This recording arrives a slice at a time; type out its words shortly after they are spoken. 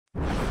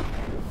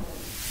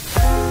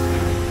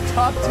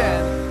top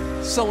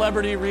 10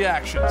 celebrity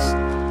reactions.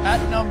 At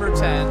number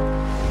 10,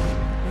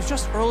 it was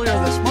just earlier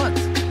this month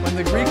when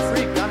the Greek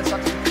freak, Giannis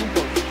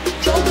Antetokounmpo,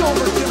 jumped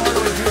over Tim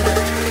Hardaway Jr.,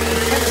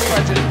 tennis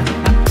legend,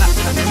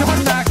 John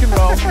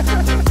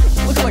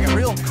McEnroe. Looking like a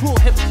real cool,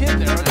 hip kid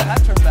there with the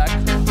hat turned back.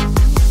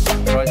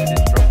 Surprised you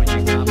didn't drop a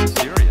you can't be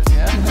serious.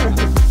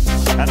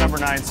 Yeah. At number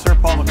 9, Sir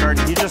Paul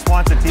McCartney. He just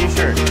wants a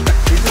t-shirt. He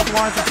just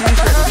wants a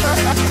t-shirt.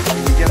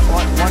 He gets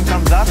one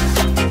comes up.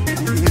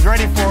 He's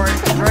ready for it.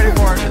 He's ready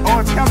for it. Oh,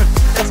 it's coming.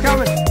 It's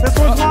coming. This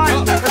one's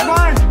mine. It's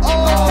mine.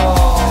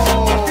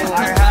 Oh,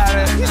 I had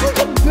it. He's like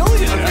a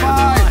billionaire. It's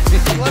mine.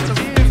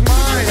 He's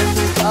mine.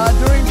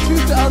 During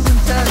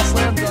 2010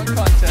 Slam Dunk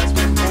Contest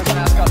with Bulls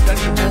mascot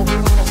Benjamin Bull, there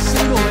were little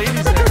single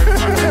ladies there in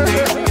front of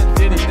Jay-Z and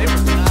Diddy. They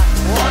were not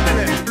wanting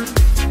it.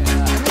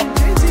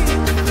 Jay-Z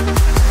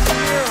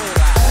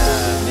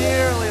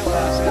nearly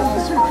last.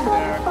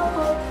 There.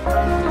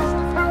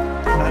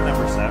 At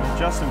number 7,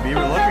 Justin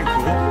Bieber looking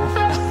cool.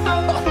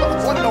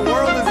 What in the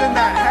world is in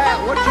that hat?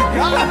 What you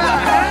got in that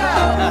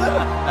hat?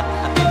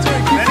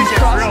 Then he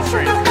gets real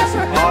strange. There's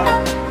some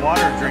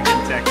water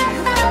drinking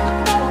technique.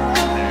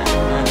 There.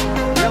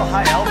 Real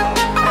high elbow.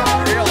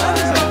 Real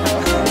accent.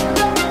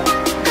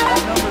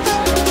 At number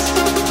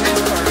 6,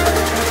 James Carter,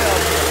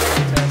 2000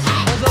 contest.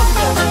 Pulls up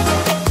the elbow.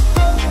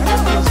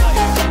 Everyone's like,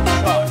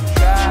 Chuck,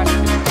 Jack,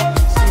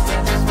 Steve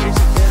Francis,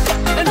 Jason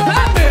Kidd, and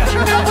Batman!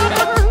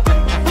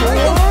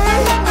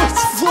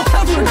 It's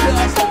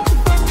flabbergasted.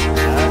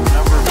 At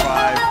number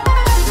 5,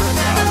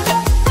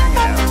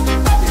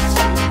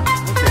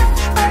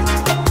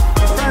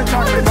 he's trying to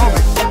talk to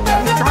Kobe.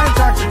 He's trying to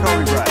talk to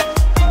Kobe Bryant,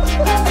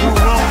 who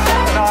will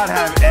not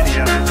have any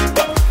of it.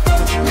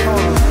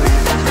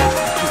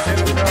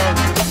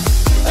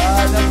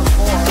 Number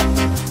 4,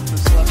 for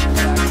celebrity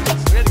reactions.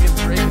 We had to give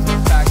Drake his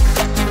own factor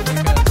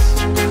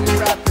because the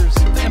Raptors,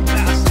 the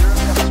ambassador of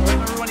some sort.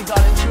 Remember when he got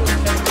into it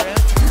with Kevin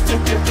Durant?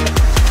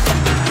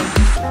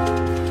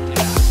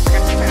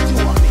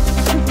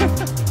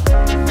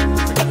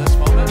 Look at this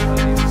moment when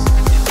he's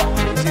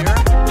in his ear,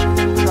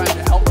 trying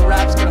to help the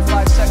Raps get a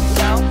 5-second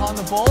count on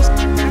the Bulls.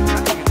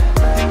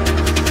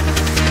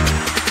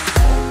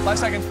 5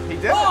 seconds. He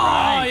did it.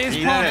 Oh, he's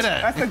He pumped. did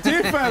it. That's the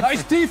defense.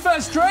 Nice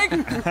defense, Drake.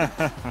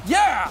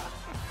 Yeah.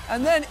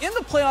 And then in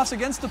the playoffs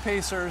against the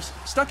Pacers,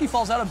 Stuckey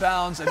falls out of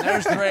bounds, and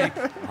there's Drake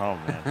Oh,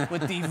 man.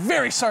 with the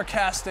very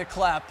sarcastic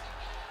clap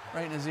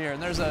right in his ear.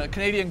 And there's a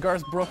Canadian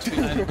Garth Brooks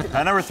behind him.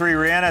 At number 3,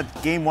 Rihanna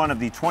at Game 1 of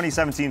the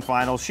 2017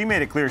 Finals. She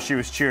made it clear she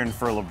was cheering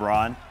for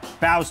LeBron.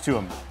 Bows to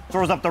him.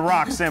 Throws up the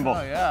rock symbol.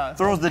 Oh, yeah.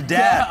 Throws the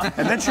dab. Yeah.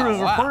 And then she was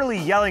Wow.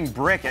 reportedly yelling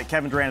brick at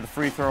Kevin Durant at the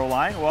free throw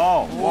line.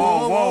 Whoa, whoa,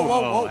 Whoa, whoa.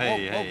 whoa, whoa,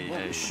 Hey, whoa, hey, whoa.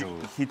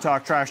 hey. He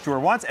talked trash to her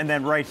once, and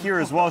then right here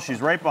as well,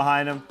 she's right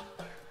behind him.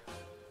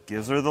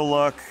 Gives her the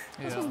look.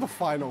 This was the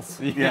finals.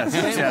 Yes,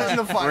 In yes.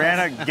 the finals.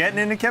 Rihanna getting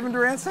into Kevin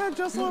Durant's head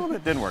just a little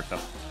bit. Didn't work, though.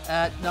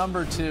 At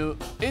number 2,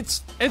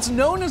 it's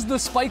known as the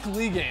Spike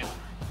Lee game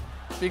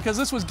because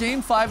this was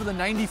Game 5 of the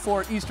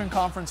 '94 Eastern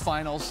Conference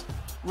Finals.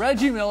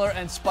 Reggie Miller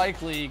and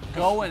Spike Lee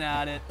going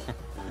at it.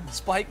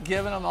 Spike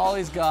giving him all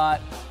he's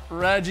got.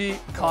 Reggie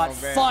caught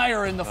man.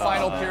 fire in the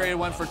final period,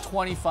 went for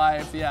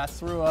 25. Yeah,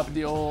 threw up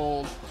the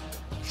old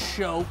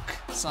choke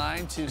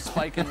sign to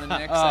Spike and the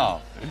Knicks.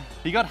 Oh,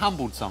 he got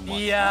humbled somewhat.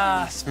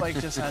 Yeah, Spike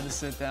just had to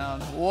sit down.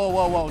 Whoa,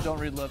 whoa, whoa, don't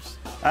read lips.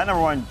 At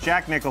number 1,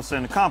 Jack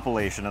Nicholson, a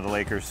compilation of the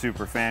Lakers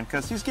superfan,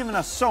 because he's given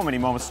us so many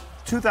moments.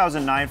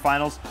 2009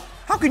 Finals.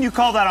 How can you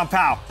call that on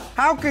Powell?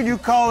 How can you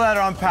call that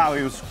on Powell?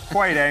 He was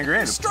quite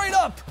angry. Straight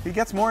up. He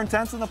gets more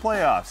intense in the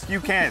playoffs. You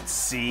can't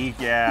see.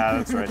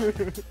 Yeah, that's right.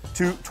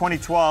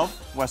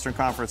 2012 Western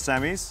Conference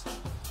semis.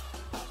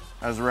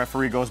 As the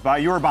referee goes by,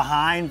 you were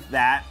behind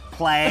that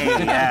play.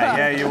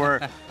 Yeah, you were.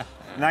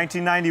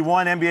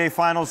 1991 NBA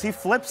Finals, he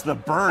flips the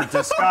bird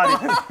to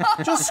Scotty.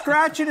 Just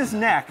scratching his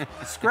neck.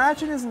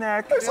 Scratching his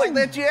neck. It's like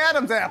that G.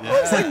 Adams apple.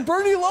 It's like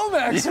Bernie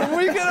Lomax from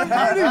Weekend at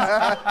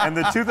Bernie's. And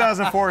the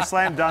 2004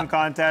 Slam Dunk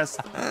Contest,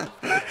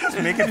 just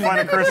making fun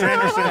of Chris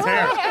Henderson's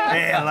hair.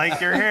 Hey, I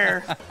like your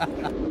hair.